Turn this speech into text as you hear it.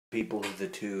People of the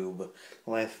tube,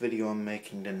 last video I'm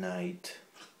making tonight.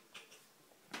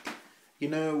 You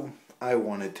know, I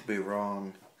wanted to be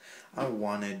wrong. I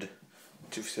wanted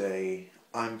to say,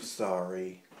 I'm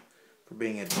sorry for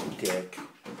being a dick.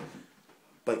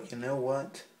 But you know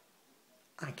what?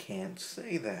 I can't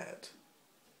say that.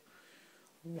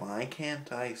 Why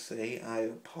can't I say I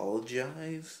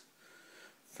apologize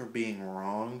for being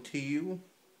wrong to you?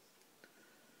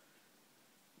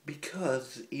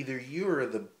 Because either you're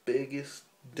the biggest,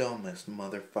 dumbest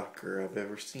motherfucker I've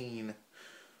ever seen,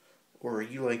 or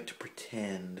you like to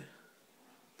pretend.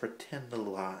 Pretend a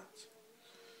lot.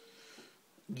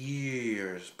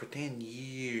 Pretend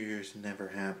years never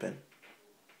happened.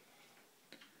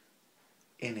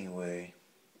 Anyway,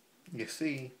 you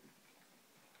see,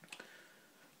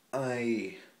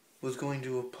 I was going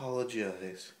to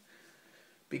apologize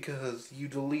because you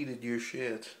deleted your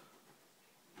shit.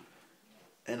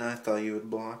 And I thought you had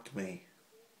blocked me.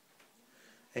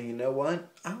 And you know what?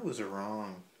 I was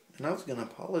wrong. And I was going to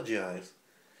apologize.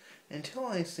 Until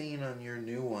I seen on your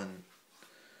new one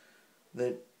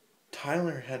that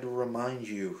Tyler had to remind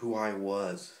you who I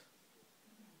was.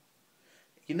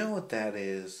 You know what that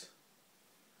is?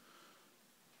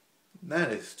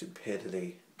 That is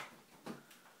stupidity.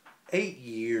 8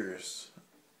 years.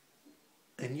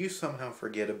 And you somehow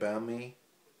forget about me?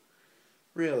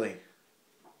 Really?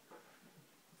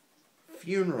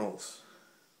 Funerals,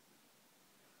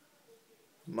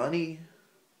 money,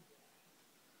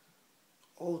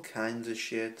 all kinds of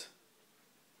shit,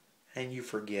 and you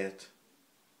forget.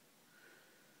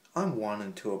 I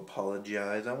wanted to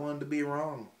apologize. I wanted to be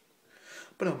wrong.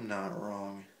 But I'm not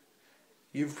wrong.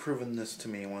 You've proven this to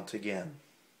me once again.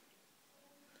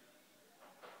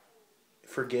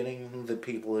 Forgetting that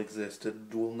people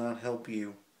existed will not help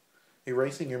you.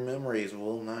 Erasing your memories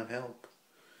will not help.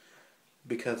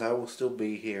 Because I will still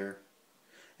be here,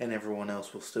 and everyone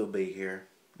else will still be here.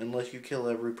 Unless you kill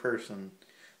every person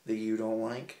that you don't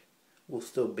like, we'll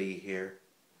still be here.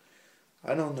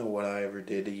 I don't know what I ever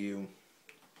did to you,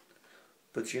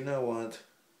 but you know what?